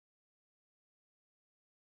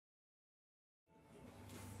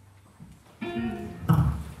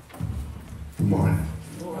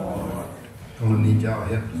gonna need y'all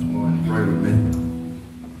help this morning. Pray with me.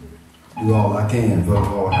 Do all I can for the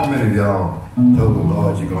Lord. How many of y'all told the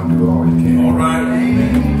Lord you're gonna do all you can? All right.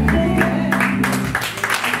 Amen.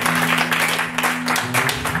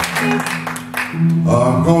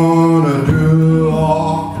 I'm gonna do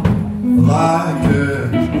all I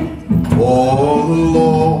can for the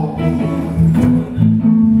Lord.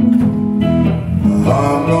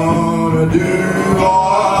 I'm gonna do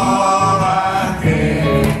all I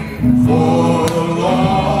can for the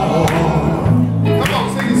Lord. Come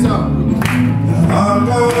on, sing it some. I'm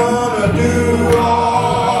gonna do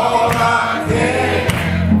all I can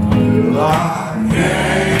till I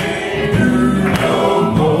can't do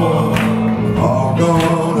no more. I'm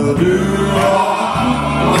gonna do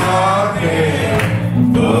all I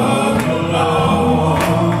can for the Lord.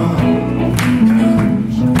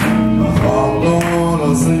 I'm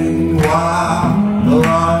gonna sing while I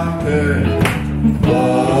can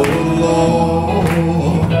for the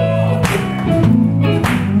Lord.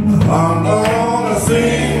 I'm gonna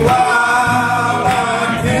sing while I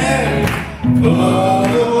can for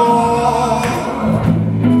the Lord.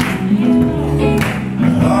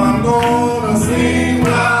 I'm gonna sing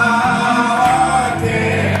while I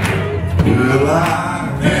can till I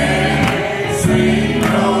can't sing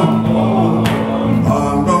no more.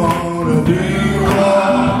 I'm gonna do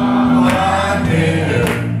all I can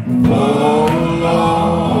for the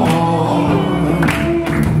Lord.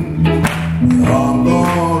 I'm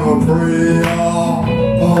gonna pray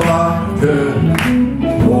all I can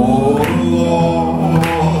for the Lord.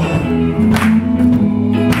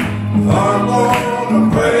 I'm gonna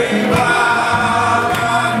pray while I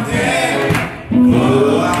can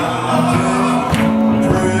till I can't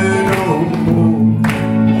pray no more.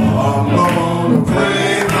 I'm gonna pray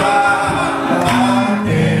while I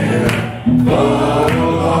can for the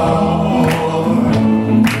Lord.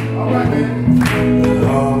 All right, man.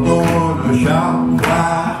 I'm gonna shout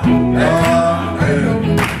while I can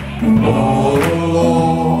for the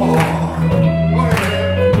Lord. Go ahead.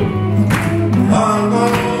 I'm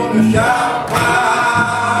gonna shout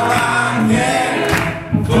while I can,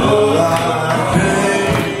 till I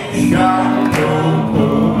can't shout no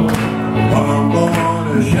more. I'm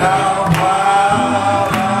gonna shout while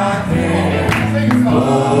I can Sing it some.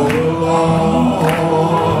 for the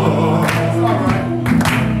Lord. It's all right.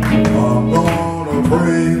 I'm gonna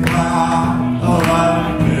pray while I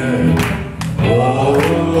can for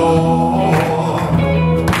the Lord.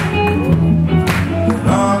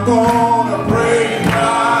 I'm gonna pray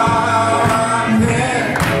while I can,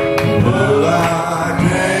 but I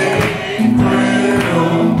can't pray no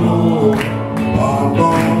more. I'm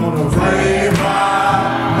gonna pray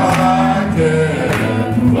while I can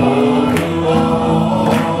for the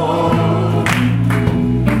Lord.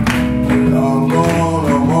 I'm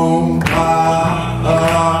gonna moan while I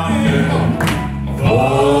can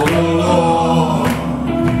for the Lord.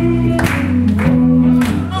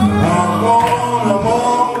 I'm gonna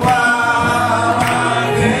moan while I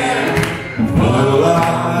can, but I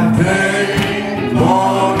can't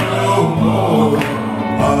moan no more.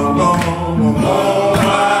 I'm gonna moan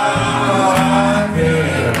while I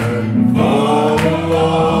can for the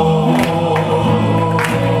Lord.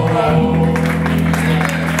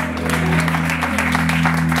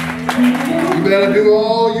 You better do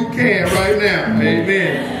all you can right now.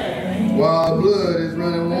 Amen. While blood is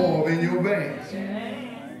running warm in your veins.